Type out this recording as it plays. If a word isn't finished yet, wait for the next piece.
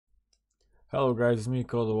Hello guys, it's me,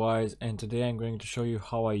 Kolo The Wise, and today I'm going to show you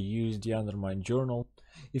how I use the Undermine Journal.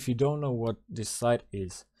 If you don't know what this site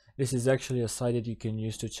is, this is actually a site that you can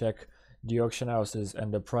use to check the auction houses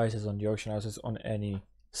and the prices on the auction houses on any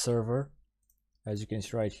server, as you can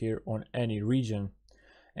see right here, on any region.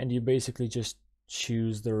 And you basically just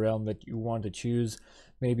choose the realm that you want to choose,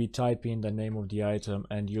 maybe type in the name of the item,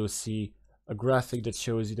 and you'll see a graphic that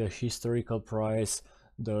shows you the historical price,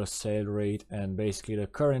 the sale rate, and basically the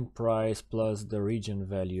current price plus the region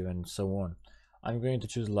value and so on. I'm going to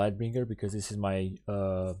choose Lightbringer because this is my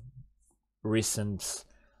recent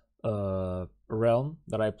realm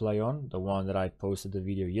that I play on, the one that I posted the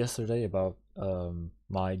video yesterday about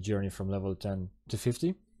my journey from level 10 to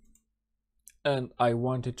 50. And I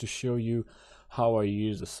wanted to show you how I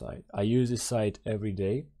use the site. I use this site every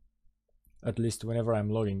day, at least whenever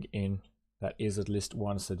I'm logging in, that is at least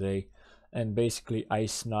once a day. And basically I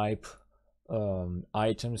snipe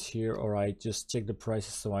items here, or I just check the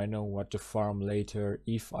prices so I know what to farm later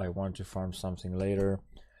if I want to farm something later.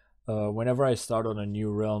 Whenever I start on a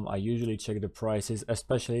new realm, I usually check the prices,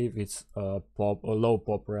 especially if it's a low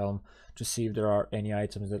pop realm, to see if there are any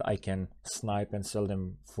items that I can snipe and sell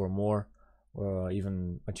them for more,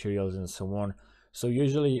 even materials and so on. So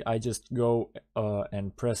usually I just go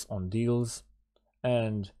and press on deals,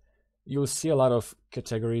 and you'll see a lot of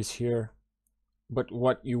categories here. But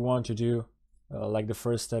what you want to do, like the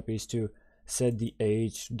first step, is to set the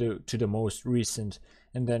age to the most recent,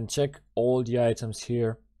 and then check all the items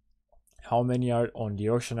here, how many are on the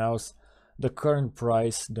auction house, the current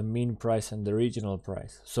price, the mean price, and the regional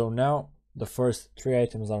price. So now the first three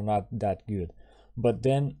items are not that good, but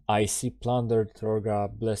then I see Plundered Thorga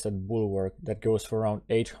Blessed Bulwark that goes for around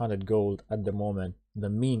 800 gold at the moment. The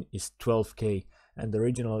mean is 12k and the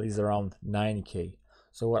regional is around 9k.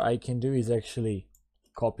 So what I can do is actually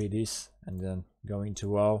copy this and then go into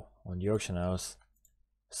WoW on the auction house,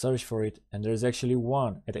 search for it, and there's actually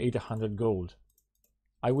one at 800 gold.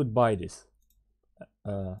 I would buy this.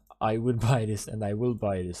 I would buy this, and I will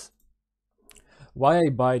buy this. Why I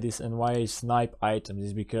buy this and why I snipe items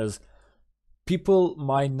is because people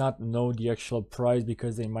might not know the actual price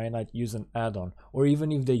because they might not use an add-on, or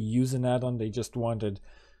even if they use an add-on, they just wanted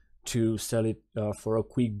to sell it for a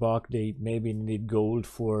quick buck. They maybe need gold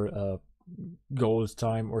for gold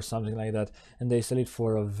time or something like that, and they sell it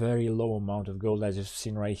for a very low amount of gold, as you've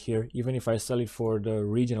seen right here. Even if I sell it for the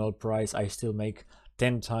regional price, I still make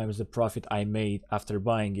 10 times the profit I made after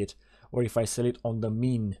buying it. Or if I sell it on the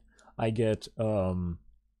mean, I get even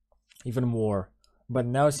more. But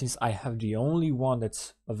now, since I have the only one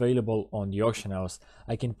that's available on the auction house,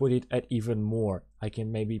 I can put it at even more. I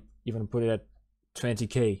can maybe even put it at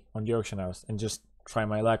 20k on the auction house and just try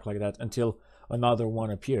my luck like that until another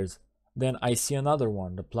one appears. Then I see another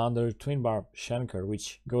one, the Plundered Twin Barb Shanker,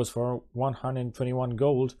 which goes for 121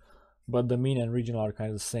 gold, but the mean and regional are kind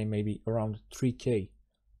of the same, maybe around 3k.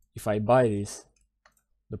 If I buy this,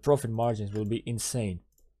 the profit margins will be insane.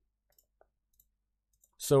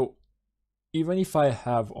 So even if I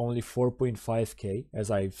have only 4.5k,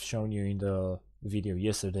 as I've shown you in the video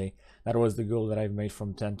yesterday, that was the goal that I've made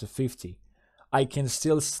from 10 to 50, I can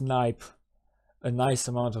still snipe a nice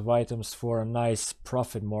amount of items for a nice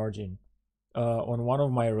profit margin. On one of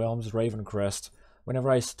my realms, Ravencrest, whenever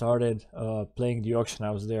I started playing the auction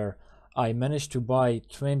house there, I managed to buy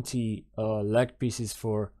 20 leg pieces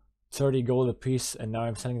for 30 gold a piece, and now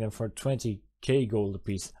I'm selling them for 20k gold a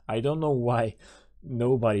piece. I don't know why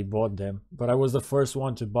nobody bought them, but I was the first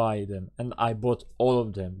one to buy them, and I bought all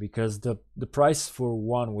of them because the price for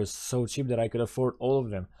one was so cheap that I could afford all of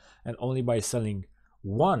them. And only by selling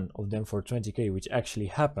one of them for 20k, which actually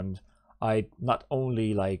happened, I not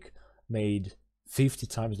only like made 50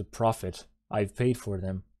 times the profit I've paid for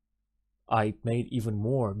them, I made even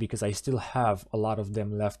more because I still have a lot of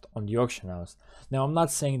them left on the auction house. Now, I'm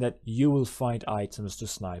not saying that you will find items to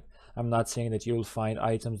snipe. I'm not saying that you will find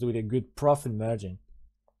items with a good profit margin.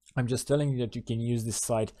 I'm just telling you that you can use this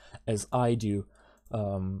site as I do,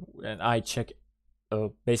 and I check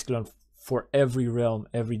basically for every realm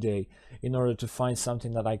every day in order to find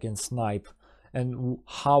something that I can snipe, and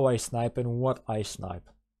how I snipe and what I snipe.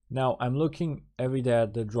 Now I'm looking every day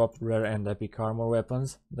at the dropped rare and epic armor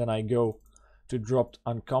weapons, then I go to dropped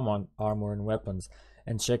uncommon armor and weapons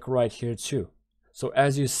and check right here too. So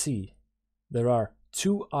as you see, there are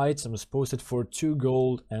 2 items posted for 2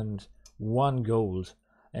 gold and 1 gold,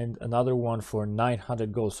 and another one for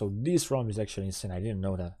 900 gold. So this realm is actually insane. I didn't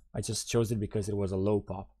know that. I just chose it because it was a low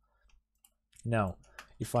pop. Now,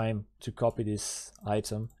 if I'm to copy this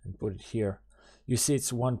item and put it here, you see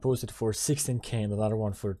it's one posted for 16k and another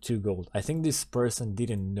one for 2 gold. I think this person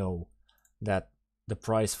didn't know that the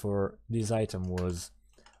price for this item was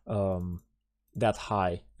that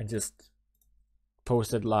high, and just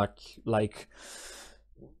posted like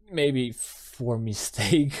maybe for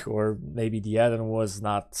mistake, or maybe the add-on was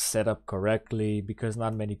not set up correctly because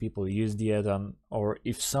not many people use the add-on, or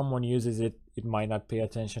if someone uses it, it might not pay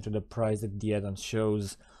attention to the price that the add-on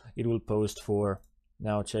shows it will post for.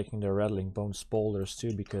 Now checking the rattling bone spoilers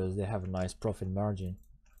too, because they have a nice profit margin.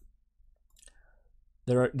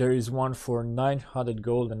 There is one for 900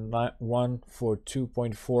 gold and one for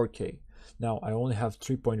 2.4k. Now I only have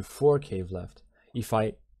 3.4k left. If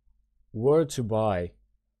I were to buy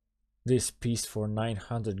this piece for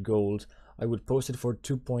 900 gold, I would post it for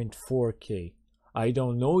 2.4k. I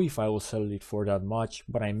don't know if I will sell it for that much,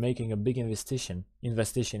 but I'm making a big investment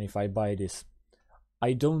if I buy this.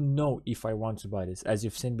 I don't know if I want to buy this. As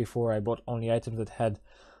you've seen before, I bought only items that had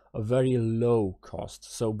a very low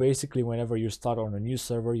cost. So basically, whenever you start on a new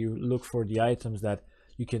server, you look for the items that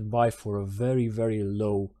you can buy for a very, very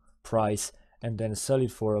low price and then sell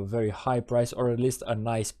it for a very high price, or at least a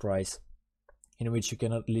nice price in which you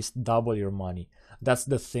can at least double your money. That's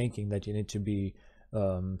the thinking that you need to be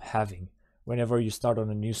having whenever you start on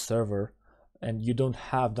a new server and you don't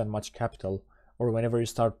have that much capital, or whenever you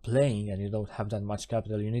start playing and you don't have that much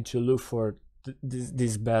capital. You need to look for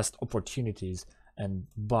these best opportunities and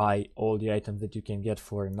buy all the items that you can get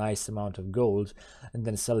for a nice amount of gold, and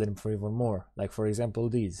then sell them for even more. Like for example,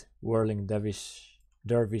 these whirling dervish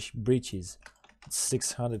breeches. It's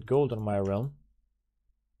 600 gold on my realm.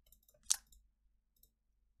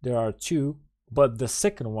 There are two, but the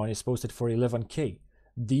second one is posted for 11k.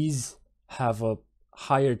 These have a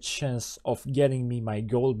higher chance of getting me my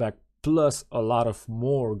gold back, plus a lot of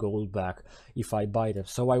more gold back if I buy them.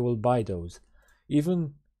 So I will buy those.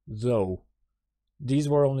 Even though these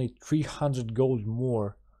were only 300 gold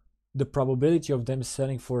more, the probability of them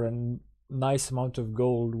selling for a nice amount of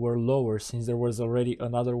gold were lower, since there was already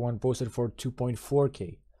another one posted for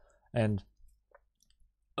 2.4k, and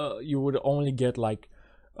you would only get like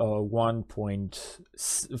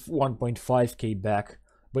 1.5k back.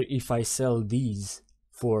 But if I sell these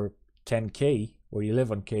for 10k or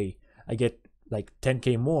 11k, I get like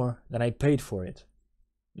 10k more than I paid for it.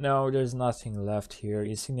 Now there's nothing left here.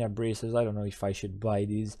 Insignia braces, I don't know if I should buy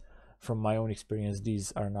these. From my own experience,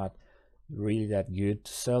 these are not really that good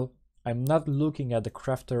to sell. I'm not looking at the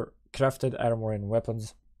crafted armor and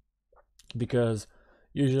weapons, because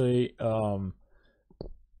usually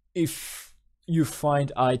if you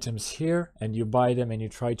find items here and you buy them and you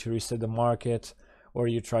try to reset the market, or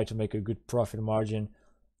you try to make a good profit margin,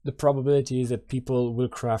 the probability is that people will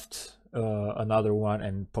craft another one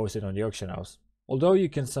and post it on the auction house. Although you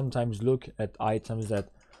can sometimes look at items that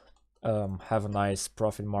have a nice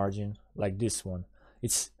profit margin, like this one.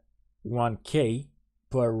 It's 1k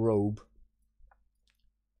per robe.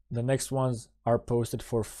 The next ones are posted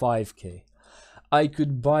for 5k. I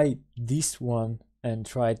could buy this one and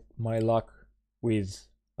try my luck with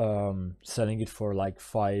selling it for like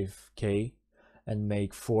 5k and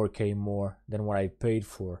make 4k more than what I paid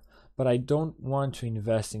for. But I don't want to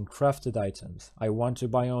invest in crafted items. I want to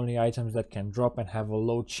buy only items that can drop and have a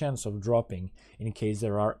low chance of dropping in case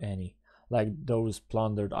there are any, like those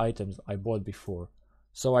plundered items I bought before.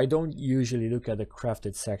 So I don't usually look at the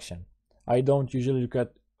crafted section. I don't usually look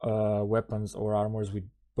at weapons or armors with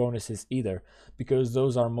bonuses either, because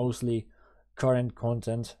those are mostly current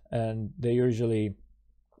content and they usually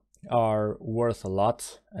are worth a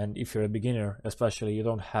lot. And if you're a beginner especially, you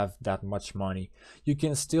don't have that much money. You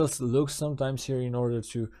can still look sometimes here in order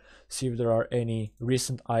to see if there are any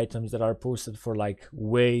recent items that are posted for like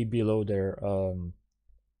way below their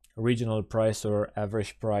original price or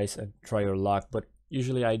average price, and try your luck. But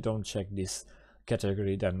usually I don't check this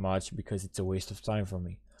category that much because it's a waste of time for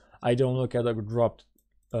me. I don't look at the dropped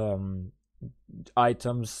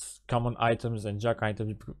items, common items and junk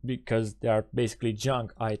items, because they are basically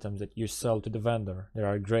junk items that you sell to the vendor. There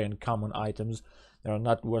are gray and common items that are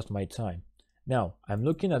not worth my time. Now I'm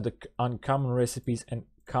looking at the uncommon recipes and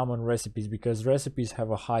common recipes, because recipes have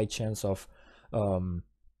a high chance of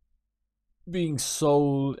being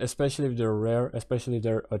sold, especially if they're rare, especially if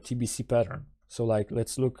they're a TBC pattern. So like,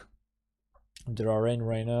 let's look. There are in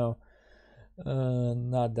right now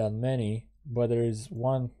not that many, but there is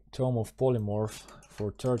one tome of polymorph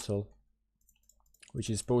for turtle, which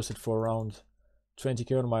is posted for around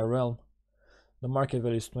 20k on my realm. The market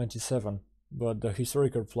value is 27, but the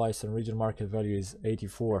historical price and region market value is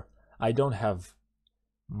 84. I don't have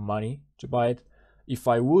money to buy it. If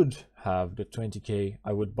I would have the 20k,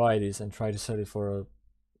 I would buy this and try to sell it for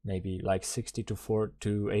maybe like 60 to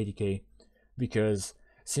 80k, because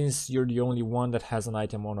Since you're the only one that has an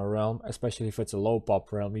item on a realm, especially if it's a low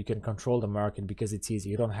pop realm, you can control the market because it's easy.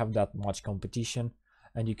 You don't have that much competition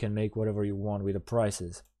and you can make whatever you want with the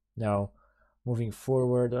prices. Now, moving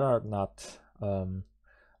forward, there are not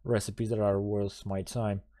recipes that are worth my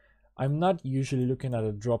time. I'm not usually looking at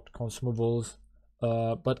the dropped consumables,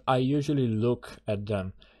 but I usually look at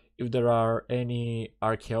them if there are any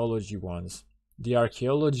archaeology ones. The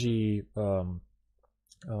archaeology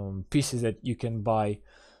pieces that you can buy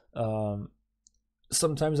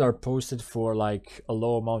sometimes are posted for like a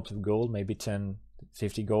low amount of gold, maybe 10,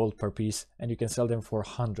 50 gold per piece, and you can sell them for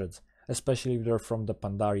hundreds, especially if they're from the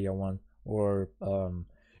Pandaria one or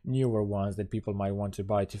newer ones that people might want to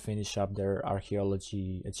buy to finish up their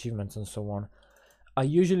archaeology achievements and so on. I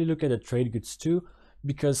usually look at the trade goods too,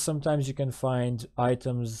 because sometimes you can find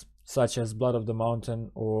items such as Blood of the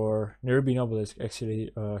Mountain or Nerubin Obelisk.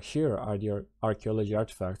 Actually, here are the archaeology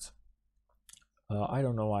artifacts. I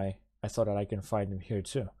don't know why I thought that I can find them here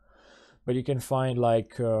too, but you can find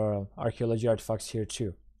like archaeology artifacts here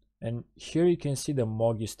too. And here you can see the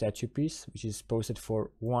Mogi statue piece, which is posted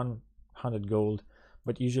for 100 gold,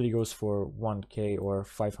 but usually goes for 1k or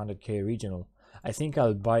 500k regional. I think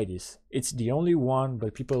I'll buy this. It's the only one,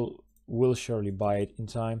 but people will surely buy it in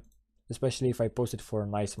time, especially if I post it for a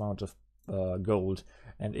nice amount of gold,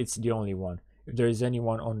 and it's the only one. If there is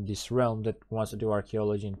anyone on this realm that wants to do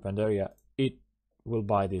archaeology in Pandaria, it will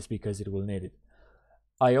buy this because it will need it.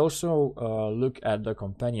 I also look at the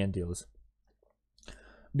companion deals,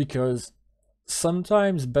 because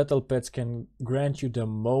sometimes battle pets can grant you the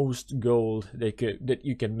most gold that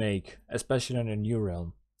you can make, especially on a new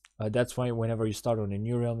realm. That's why whenever you start on a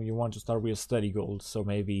new realm, you want to start with steady gold. So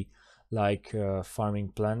maybe like farming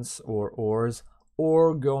plants or ores,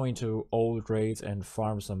 or going to old raids and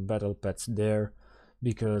farm some battle pets there,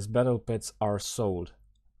 because battle pets are sold.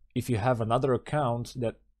 If you have another account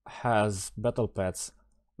that has battle pets,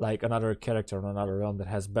 like another character on another realm that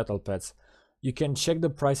has battle pets, you can check the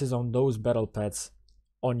prices on those battle pets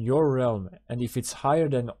on your realm, and if it's higher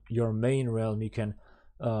than your main realm, you can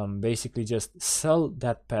basically just sell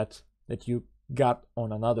that pet that you got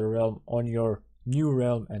on another realm on your new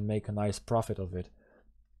realm and make a nice profit of it.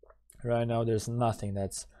 Right now there's nothing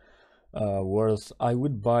that's worth. I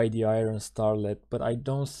would buy the Iron Starlet, but I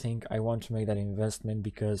don't think I want to make that investment,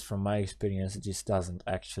 because from my experience it just doesn't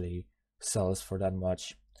actually sell for that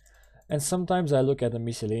much. And sometimes I look at the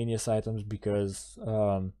miscellaneous items, because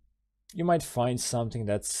you might find something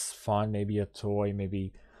that's fun, maybe a toy,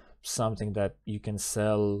 maybe something that you can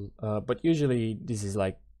sell, but usually this is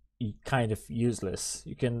like kind of useless.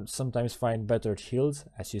 You can sometimes find better shields,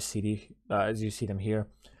 as you see them here,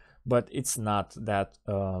 but it's not that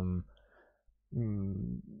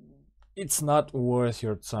it's not worth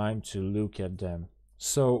your time to look at them.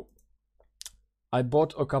 So I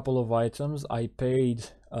bought a couple of items. I paid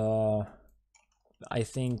I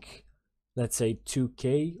think, let's say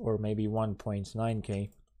 2k or maybe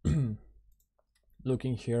 1.9k.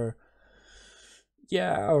 Looking here,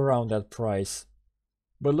 yeah, around that price.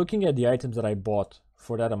 But looking at the items that I bought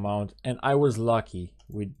for that amount, and I was lucky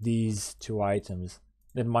with these two items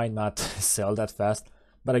that might not sell that fast,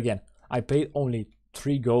 but again, I paid only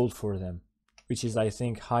 3 gold for them, which is I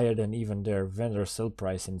think higher than even their vendor sell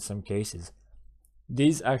price in some cases.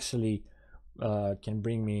 These actually can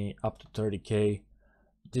bring me up to 30k.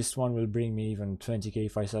 This one will bring me even 20k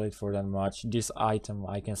if I sell it for that much. This item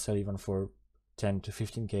I can sell even for 10 to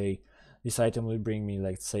 15k. This item will bring me,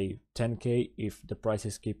 like, say 10k if the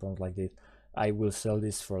prices keep on like this. I will sell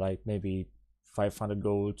this for like maybe 500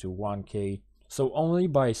 gold to 1k. So only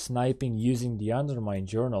by sniping using the Undermine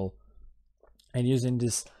journal and using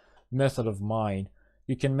this method of mine,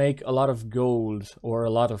 you can make a lot of gold or a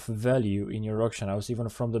lot of value in your auction house even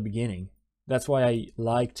from the beginning. That's why I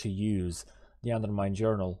like to use the Undermine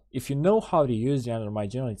journal. If you know how to use the Undermine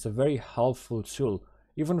journal, it's a very helpful tool,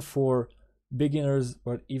 even for beginners,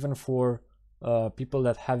 but even for people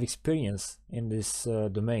that have experience in this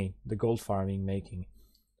domain, the gold farming making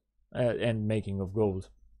and making of gold.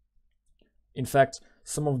 In fact,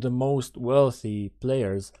 some of the most wealthy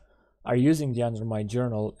players are using the Undermine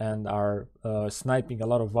journal and are sniping a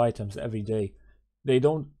lot of items every day. They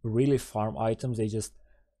don't really farm items, they just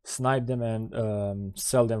snipe them and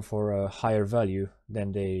sell them for a higher value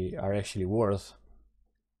than they are actually worth.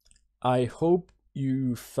 I hope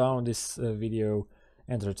you found this video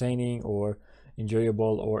entertaining or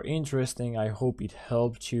enjoyable or interesting. I hope it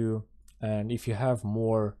helped you, and if you have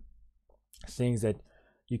more things that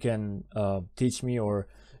you can teach me, or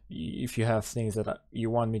if you have things that you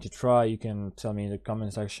want me to try, you can tell me in the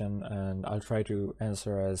comment section and I'll try to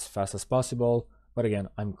answer as fast as possible. But again,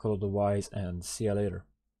 I'm Kolo The Wise, and see you later.